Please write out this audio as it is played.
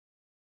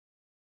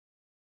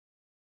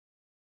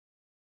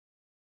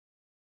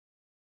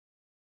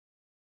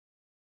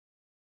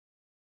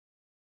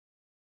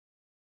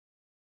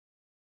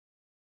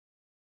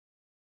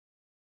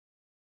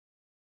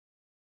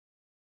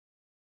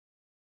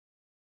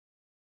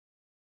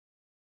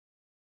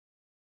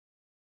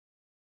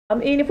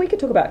Ian, if we could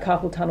talk about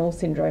carpal tunnel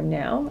syndrome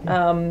now,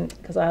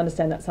 because I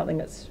understand that's something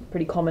that's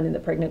pretty common in the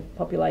pregnant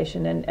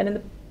population and in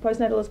the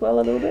postnatal as well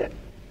a little bit.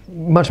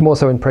 Much more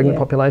so in pregnant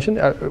population.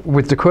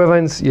 With de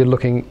Quervain's, you're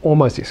looking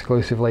almost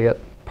exclusively at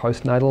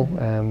postnatal.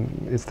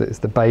 It's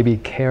the baby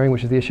caring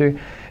which is the issue.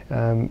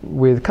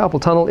 With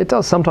carpal tunnel, it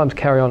does sometimes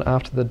carry on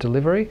after the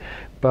delivery,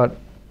 but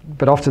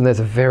often there's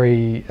a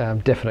very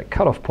definite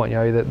cut-off point. You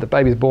know, that the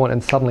baby's born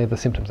and suddenly the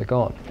symptoms are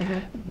gone.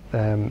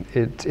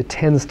 It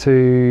tends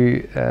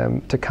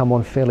to come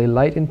on fairly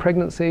late in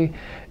pregnancy,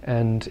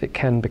 and it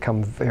can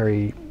become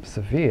very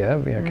severe.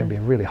 You know, it can be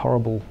a really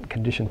horrible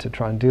condition to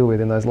try and deal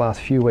with in those last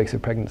few weeks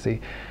of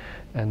pregnancy.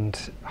 And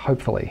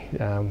hopefully,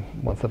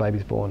 once the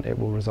baby's born, it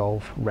will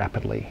resolve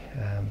rapidly.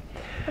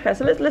 Okay,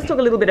 so let's talk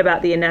a little bit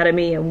about the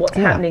anatomy and what's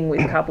happening with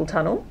carpal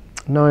tunnel.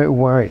 No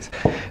worries.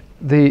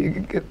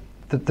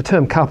 The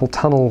term carpal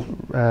tunnel,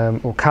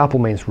 or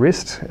carpal means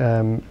wrist.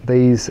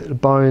 These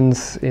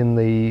bones in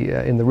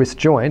the wrist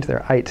joint,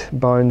 there are 8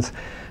 bones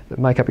that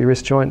make up your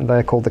wrist joint, and they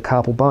are called the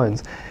carpal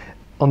bones.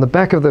 On the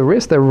back of the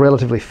wrist, they're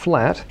relatively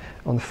flat.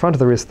 On the front of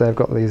the wrist, they've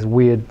got these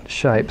weird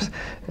shapes,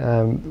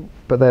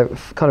 but they're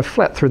kind of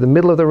flat through the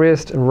middle of the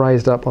wrist and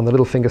raised up on the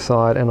little finger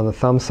side and on the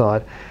thumb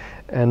side.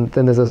 And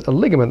then there's a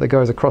ligament that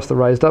goes across the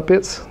raised up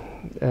bits,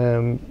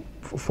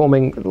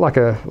 forming like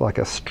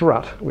a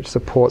strut which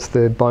supports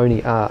the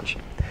bony arch,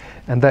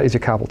 and that is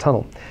your carpal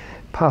tunnel.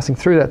 Passing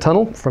through that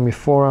tunnel from your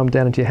forearm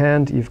down into your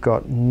hand, you've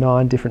got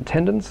 9 different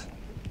tendons,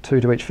 2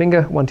 to each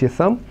finger, 1 to your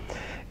thumb,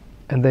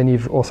 and then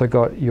you've also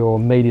got your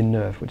median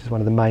nerve, which is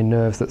one of the main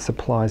nerves that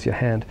supplies your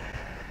hand.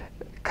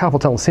 Carpal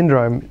tunnel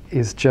syndrome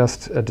is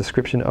just a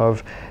description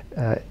of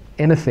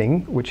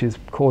anything which is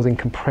causing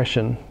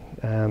compression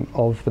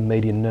of the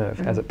median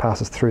nerve as it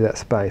passes through that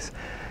space.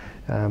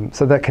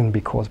 So that can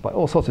be caused by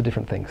all sorts of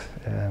different things.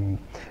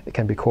 It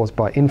can be caused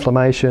by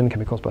inflammation, can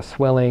be caused by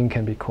swelling,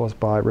 can be caused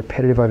by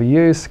repetitive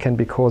overuse, can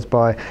be caused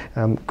by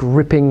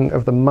gripping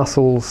of the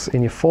muscles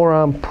in your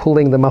forearm,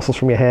 pulling the muscles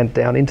from your hand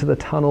down into the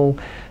tunnel,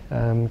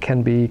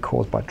 can be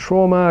caused by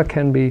trauma,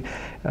 can be,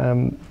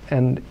 and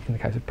in the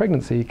case of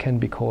pregnancy, can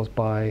be caused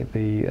by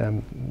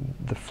the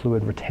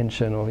fluid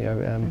retention, or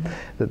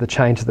the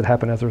changes that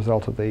happen as a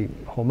result of the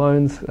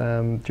hormones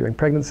during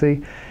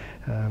pregnancy.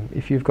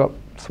 If you've got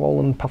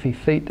swollen, puffy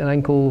feet and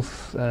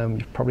ankles,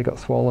 you've probably got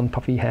swollen,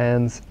 puffy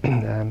hands,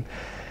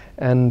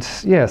 and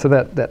so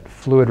that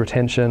fluid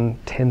retention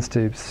tends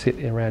to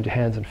sit around your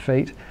hands and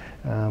feet,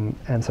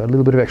 and so a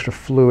little bit of extra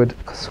fluid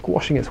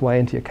squashing its way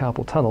into your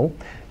carpal tunnel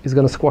is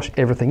going to squash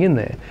everything in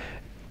there.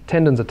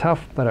 Tendons are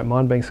tough, they don't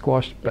mind being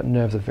squashed, but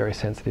nerves are very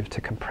sensitive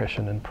to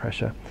compression and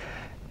pressure.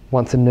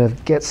 Once a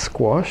nerve gets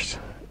squashed,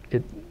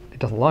 it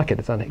doesn't like it,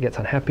 it gets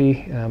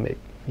unhappy,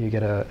 you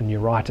get a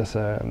neuritis,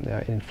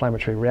 an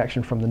inflammatory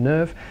reaction from the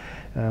nerve,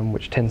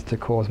 which tends to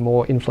cause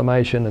more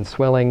inflammation and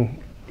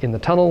swelling in the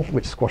tunnel,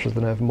 which squashes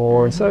the nerve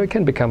more, and so it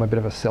can become a bit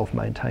of a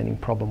self-maintaining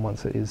problem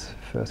once it is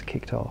first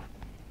kicked off.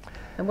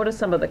 And what are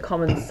some of the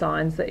common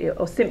signs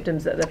or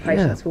symptoms that the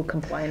patients will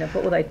complain of?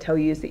 What will they tell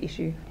you is the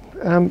issue?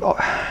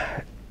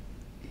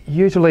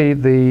 Usually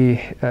the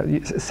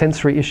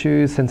sensory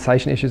issues,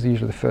 sensation issues are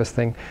usually the first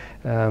thing.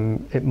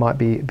 It might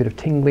be a bit of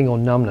tingling or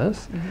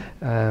numbness,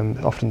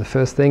 often the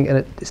first thing, and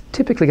it's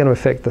typically going to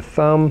affect the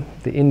thumb,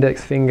 the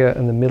index finger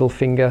and the middle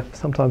finger,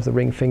 sometimes the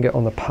ring finger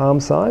on the palm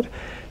side.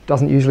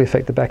 Doesn't usually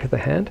affect the back of the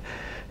hand,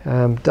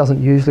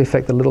 doesn't usually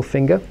affect the little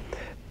finger.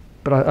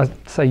 But I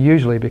say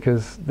usually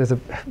because there's a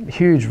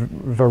huge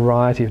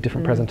variety of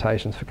different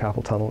presentations for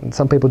carpal tunnel, and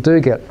some people do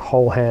get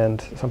whole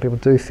hand, some people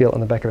do feel it on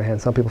the back of the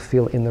hand, some people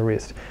feel it in the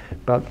wrist.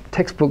 But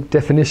textbook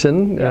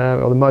definition,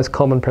 or the most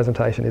common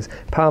presentation, is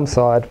palm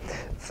side,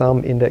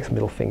 thumb, index,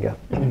 middle finger.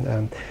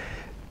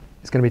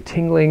 It's going to be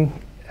tingling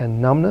and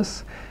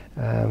numbness.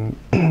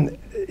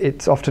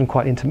 It's often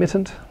quite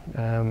intermittent,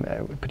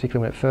 particularly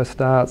when it first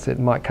starts. It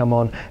might come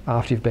on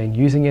after you've been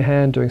using your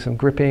hand, doing some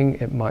gripping.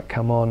 It might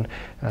come on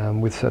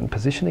with certain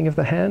positioning of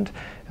the hand,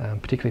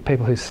 particularly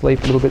people who sleep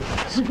a little bit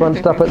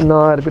scrunched up at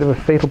night, a bit of a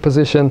fetal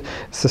position,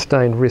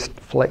 sustained wrist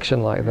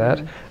flexion like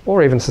that,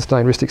 or even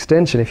sustained wrist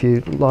extension. If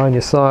you lie on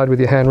your side with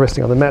your hand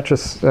resting on the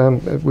mattress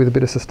with a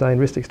bit of sustained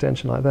wrist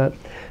extension like that,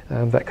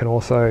 that can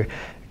also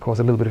cause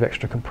a little bit of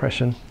extra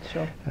compression.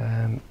 Sure.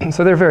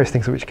 So there are various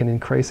things which can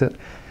increase it.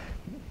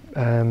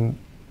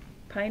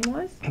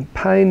 Pain-wise?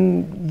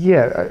 Pain,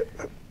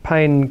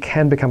 pain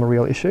can become a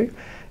real issue.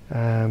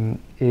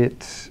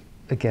 It's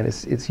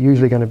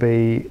usually going to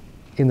be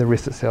in the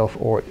wrist itself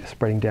or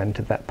spreading down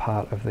into that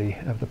part of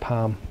the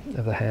palm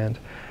of the hand.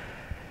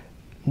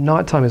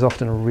 Nighttime is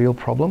often a real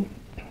problem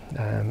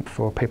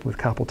for people with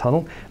carpal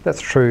tunnel.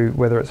 That's true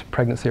whether it's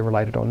pregnancy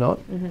related or not.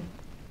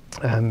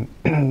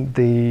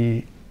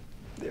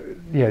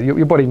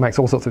 Your body makes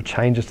all sorts of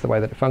changes to the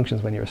way that it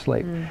functions when you're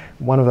asleep.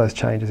 One of those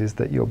changes is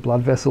that your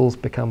blood vessels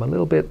become a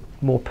little bit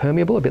more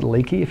permeable, a bit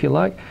leaky if you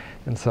like,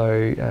 and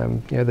so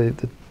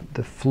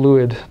the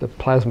fluid, the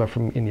plasma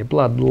in your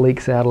blood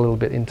leaks out a little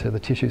bit into the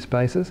tissue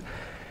spaces.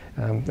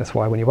 That's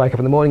why when you wake up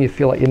in the morning you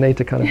feel like you need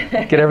to kind of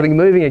get everything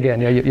moving again.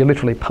 You're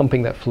literally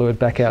pumping that fluid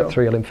back out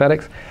through your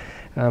lymphatics.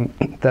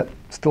 That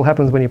still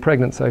happens when you're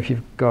pregnant, so if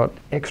you've got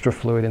extra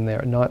fluid in there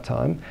at night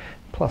time,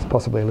 plus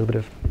possibly a little bit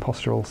of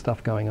postural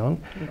stuff going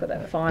on. You've got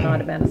that finite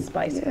amount of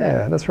space.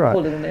 Yeah, that's right.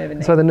 Poor little nerve in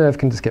there. So the nerve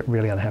can just get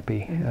really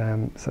unhappy.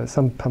 So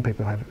some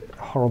people have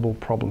horrible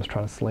problems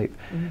trying to sleep.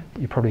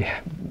 You're probably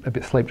a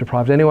bit sleep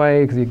deprived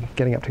anyway because you're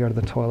getting up to go to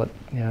the toilet,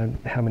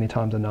 how many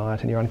times a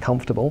night, and you're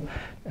uncomfortable.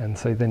 And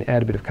so then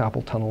add a bit of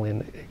carpal tunnel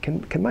in. It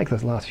can make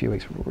those last few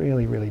weeks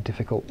really, really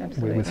difficult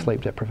with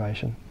sleep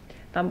deprivation.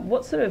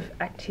 What sort of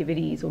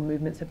activities or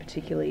movements are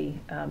particularly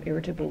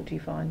irritable, do you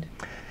find?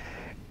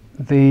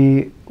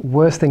 The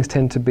worst things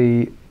tend to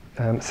be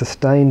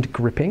sustained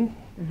gripping,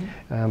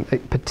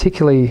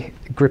 particularly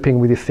gripping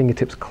with your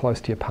fingertips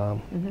close to your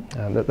palm.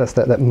 That's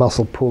that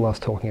muscle pull I was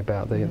talking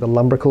about. The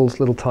lumbricals,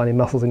 little tiny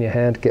muscles in your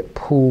hand, get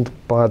pulled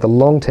by the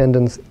long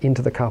tendons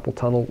into the carpal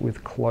tunnel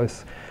with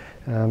close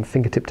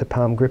fingertip to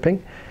palm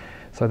gripping.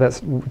 So that's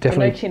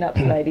definitely... No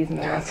chin-ups, ladies, in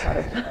the last part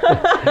of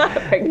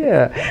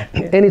yeah.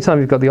 Anytime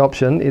you've got the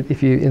option,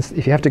 if you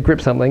have to grip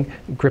something,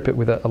 grip it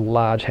with a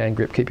large hand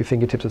grip. Keep your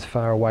fingertips as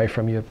far away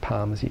from your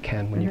palm as you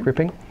can when you're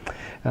gripping.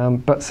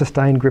 But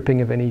sustained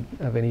gripping of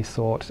any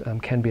sort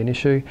can be an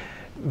issue.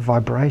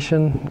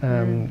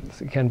 Vibration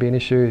can be an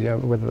issue,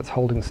 whether it's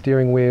holding the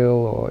steering wheel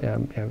or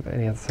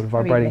any other sort of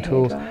vibrating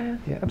tools.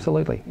 Yeah,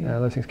 absolutely.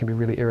 Those things can be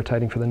really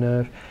irritating for the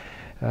nerve.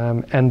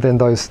 And then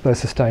those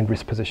sustained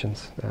wrist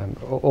positions,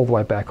 all the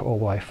way back, all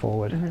the way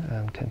forward,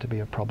 tend to be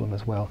a problem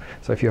as well.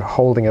 So if you're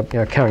holding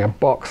carrying a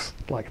box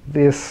like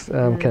this,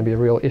 can be a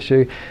real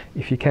issue.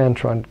 If you can,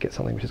 try and get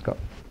something which has got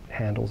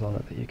handles on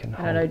it that you can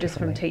hold. I know just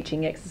from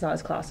teaching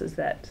exercise classes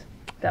that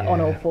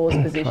on all fours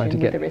position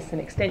with the wrist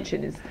and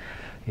extension is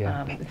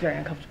very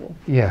uncomfortable.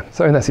 Yeah,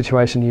 so in that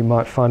situation you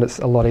might find it's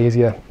a lot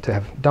easier to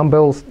have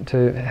dumbbells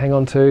to hang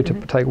on to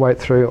take weight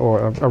through,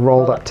 or a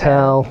rolled up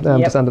towel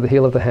just under the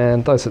heel of the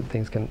hand. Those sort of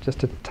things just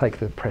to take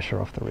the pressure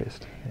off the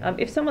wrist.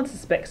 If someone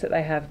suspects that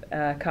they have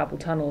carpal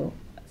tunnel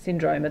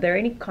syndrome, are there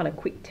any kind of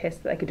quick tests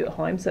that they could do at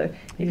home? So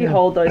if you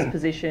hold those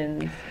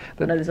positions,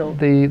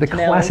 the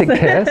classic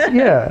test,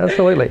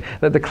 absolutely.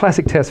 The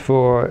classic test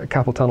for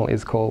carpal tunnel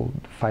is called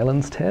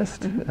Phelan's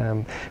test,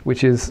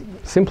 which is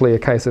simply a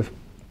case of,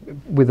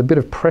 with a bit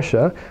of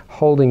pressure,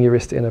 holding your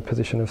wrist in a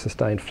position of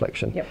sustained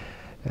flexion.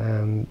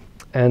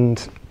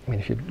 And I mean,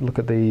 if you look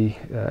at the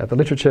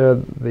literature,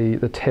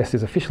 the test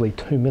is officially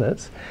 2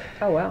 minutes.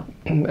 Oh wow!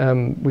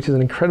 Which is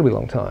an incredibly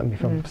long time.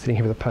 If I'm sitting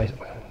here with a patient.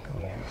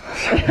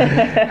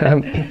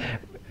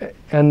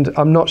 And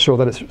I'm not sure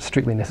that it's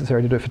strictly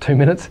necessary to do it for 2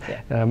 minutes.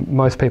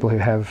 Most people who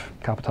have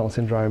carpal tunnel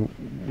syndrome,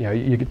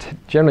 you're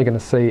generally going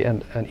to see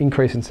an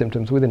increase in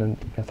symptoms within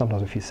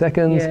sometimes a few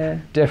seconds,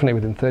 definitely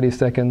within 30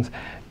 seconds.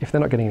 If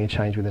they're not getting any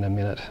change within a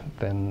minute,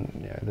 then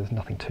there's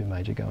nothing too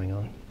major going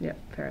on. Yeah,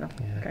 fair enough.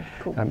 Okay,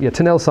 cool.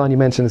 Tinel's sign you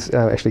mentioned is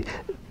actually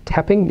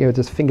tapping,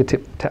 just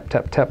fingertip tap,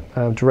 tap, tap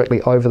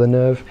directly over the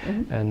nerve,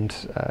 and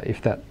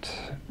if that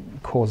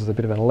causes a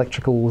bit of an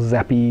electrical,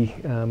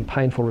 zappy,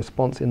 painful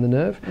response in the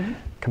nerve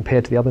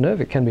compared to the other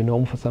nerve. It can be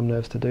normal for some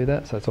nerves to do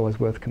that, so it's always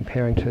worth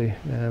comparing to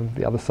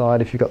the other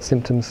side. If you've got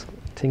symptoms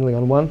tingling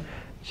on one,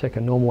 check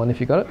a normal one if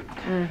you've got it.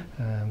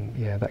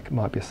 That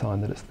might be a sign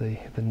that it's the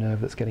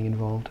nerve that's getting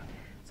involved.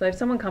 So if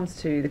someone comes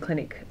to the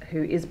clinic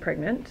who is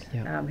pregnant,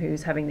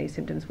 who's having these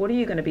symptoms, what are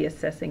you going to be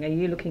assessing? Are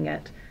you looking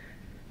at,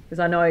 because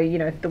I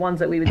know, the ones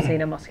that we would see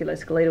in a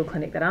musculoskeletal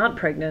clinic that aren't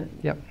pregnant,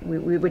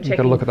 we were checking. You've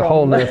got to look at the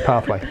whole nerve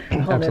pathway.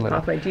 Whole nerve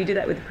pathway. Do you do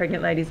that with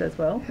pregnant ladies as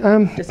well?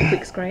 Just a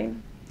quick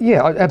screen?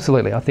 Yeah,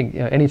 absolutely. I think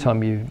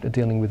anytime you are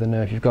dealing with a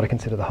nerve, you've got to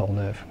consider the whole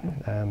nerve.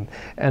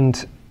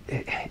 And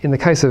in the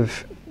case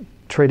of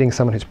treating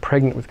someone who's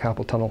pregnant with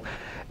carpal tunnel,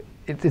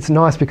 it's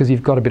nice because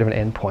you've got a bit of an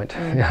end point.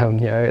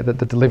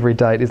 The delivery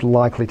date is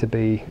likely to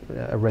be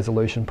a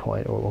resolution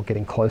point or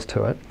getting close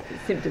to it.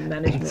 Symptom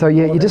management. So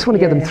you just want to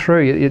get them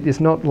through. It's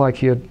not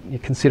like you're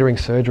considering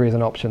surgery as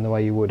an option the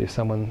way you would if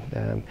someone.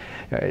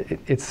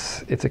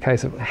 It's a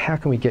case of how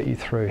can we get you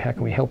through? How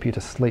can we help you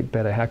to sleep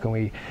better? How can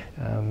we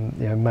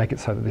make it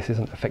so that this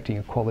isn't affecting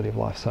your quality of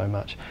life so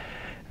much?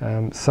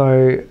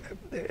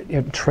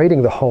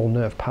 Treating the whole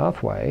nerve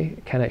pathway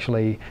can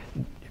actually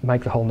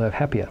make the whole nerve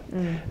happier.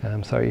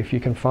 So if you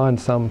can find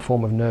some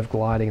form of nerve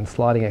gliding and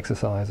sliding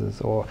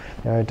exercises, or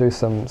do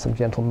some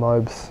gentle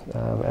mobs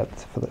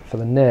for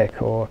the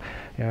neck, or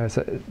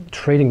so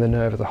treating the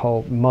nerve as a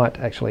whole might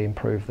actually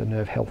improve the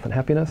nerve health and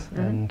happiness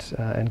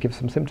and give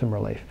some symptom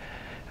relief.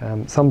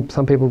 Some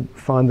people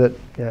find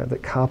that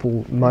that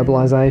carpal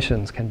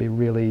mobilisations can be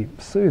really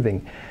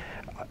soothing.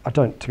 I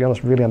don't, to be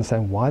honest, really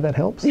understand why that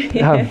helps,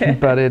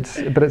 but it's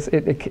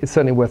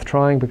certainly worth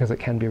trying because it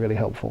can be really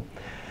helpful.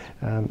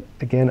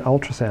 Again,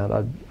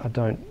 ultrasound, I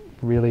don't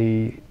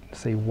really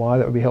see why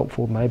that would be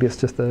helpful. Maybe it's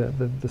just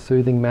the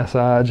soothing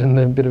massage and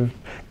the bit of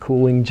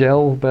cooling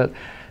gel, but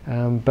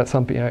it's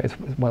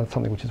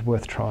something which is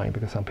worth trying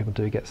because some people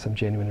do get some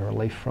genuine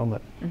relief from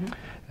it.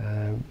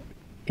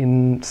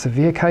 In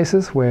severe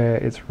cases where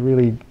it's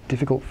really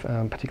difficult,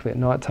 particularly at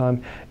night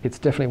time, it's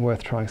definitely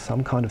worth trying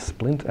some kind of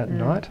splint at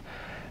night.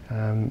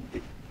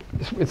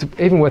 it's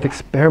even worth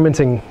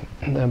experimenting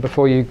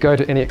before you go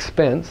to any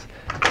expense,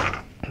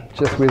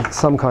 just with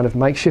some kind of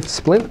makeshift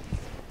splint.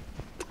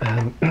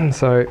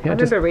 So I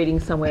remember reading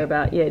somewhere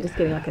about just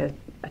getting like a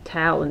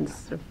towel and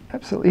sort of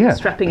absolutely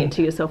strapping it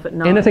to yourself at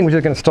night. Anything which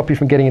is going to stop you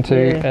from getting into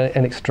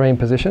an extreme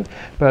position.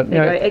 But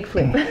egg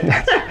flip.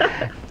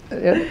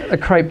 A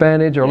crepe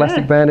bandage or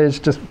elastic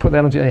bandage, just put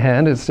that onto your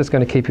hand. It's just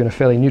going to keep you in a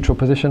fairly neutral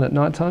position at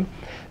night time.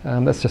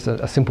 That's just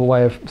a simple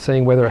way of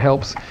seeing whether it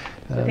helps.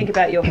 So think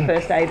about your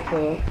first aid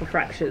for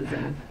fractures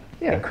and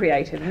get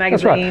creative.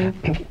 Magazine.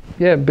 That's right.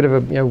 Yeah, a bit of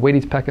a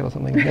Wheaties packet or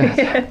something.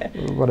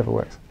 Whatever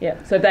works.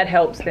 Yeah, so if that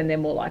helps, then they're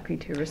more likely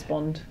to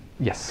respond.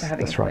 Yes, to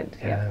having that's a right.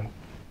 Yeah.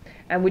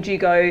 And would you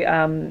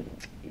go,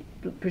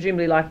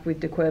 presumably like with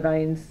De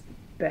Quervain's,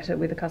 better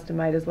with a custom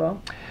made as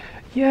well?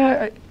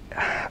 Yeah,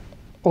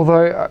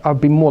 although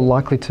I'd be more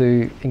likely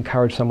to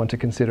encourage someone to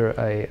consider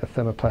a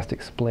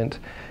thermoplastic splint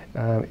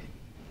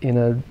in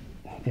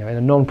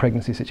a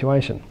non-pregnancy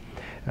situation.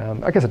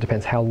 I guess it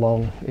depends how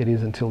long it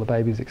is until the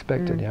baby's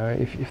expected.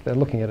 If they're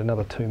looking at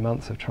another 2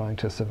 months of trying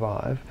to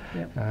survive,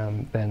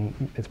 then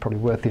it's probably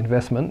worth the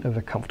investment of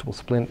a comfortable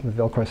splint with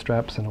Velcro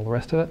straps and all the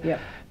rest of it.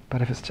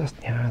 But if it's just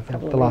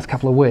the last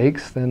couple of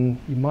weeks, then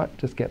you might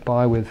just get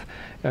by with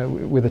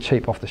a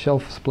cheap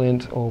off-the-shelf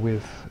splint, or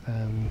with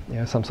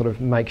some sort of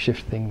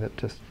makeshift thing that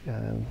just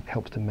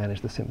helps to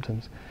manage the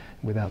symptoms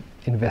without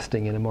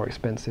investing in a more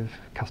expensive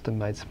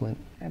custom-made splint.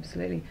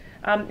 Absolutely.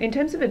 In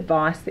terms of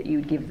advice that you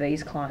would give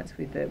these clients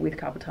with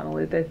carpal tunnel,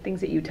 are there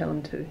things that you tell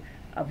them to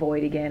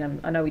avoid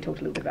again? I know we talked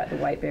a little bit about the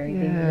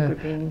weight-bearing thing, the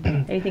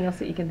gripping. Anything else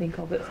that you can think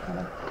of that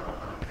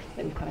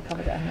you've kind of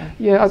covered that now?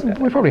 Yeah,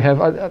 we probably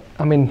have.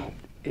 I mean,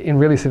 in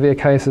really severe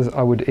cases,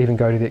 I would even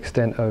go to the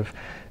extent of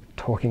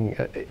talking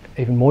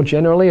even more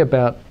generally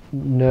about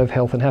nerve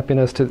health and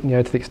happiness, to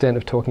the extent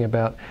of talking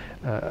about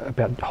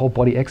whole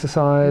body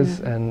exercise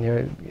and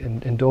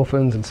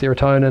endorphins and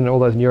serotonin and all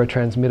those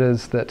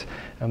neurotransmitters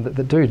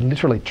that do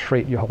literally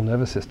treat your whole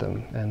nervous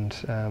system and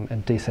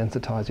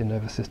desensitize your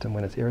nervous system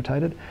when it's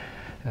irritated.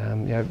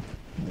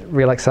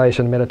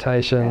 Relaxation,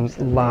 meditation,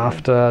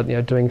 laughter,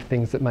 laughter, doing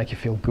things that make you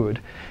feel good,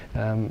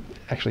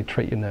 actually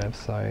treat your nerves.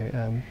 So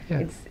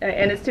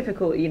it's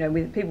difficult,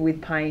 with people with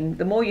pain.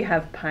 The more you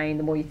have pain,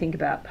 the more you think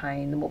about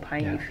pain, the more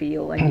pain you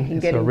feel, and you can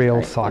get into a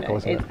real cycle,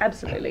 isn't it?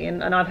 Absolutely.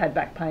 And I've had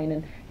back pain,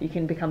 and you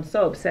can become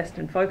so obsessed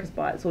and focused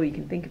by it. It's all you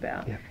can think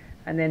about.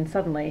 And then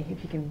suddenly,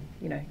 if you can,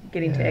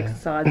 get into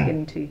exercise, get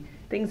into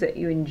things that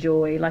you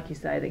enjoy, like you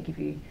say, that give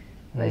you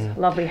those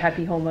lovely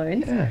happy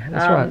hormones. Yeah,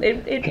 that's right.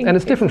 And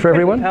it's different for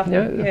everyone.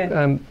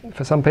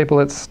 For some people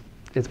it's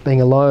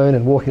being alone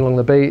and walking along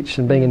the beach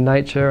and being in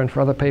nature, and for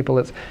other people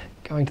it's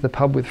going to the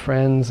pub with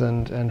friends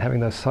and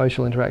having those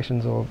social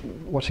interactions, or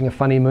watching a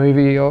funny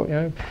movie,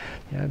 or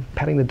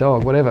patting the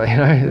dog, whatever.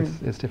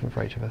 It's different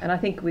for each of us. And I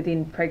think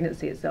within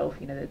pregnancy itself,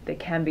 there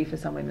can be for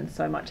some women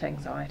so much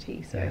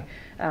anxiety,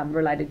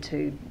 related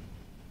to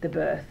the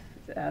birth,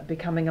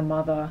 becoming a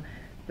mother,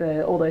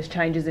 all those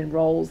changes in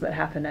roles that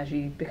happen as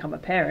you become a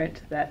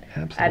parent, that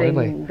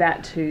adding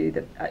that to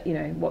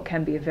what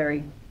can be a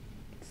very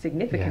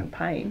significant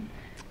pain.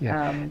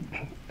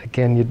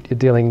 Again, you're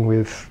dealing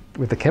with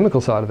the chemical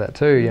side of that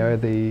too.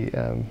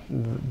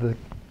 The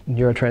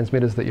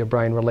neurotransmitters that your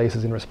brain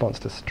releases in response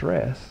to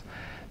stress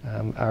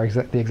are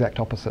the exact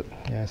opposite.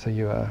 So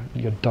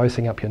you're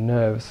dosing up your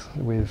nerves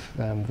with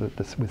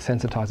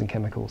sensitizing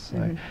chemicals.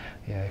 So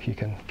if you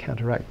can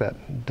counteract that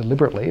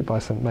deliberately by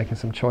making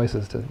some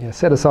choices to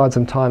set aside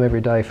some time every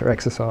day for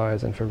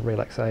exercise and for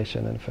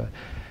relaxation and for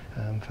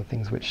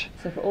things which...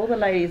 So for all the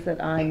ladies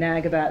that I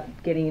nag about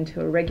getting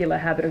into a regular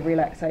habit of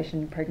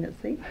relaxation in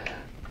pregnancy,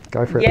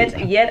 go for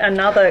it. Yet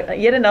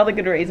another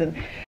good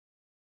reason.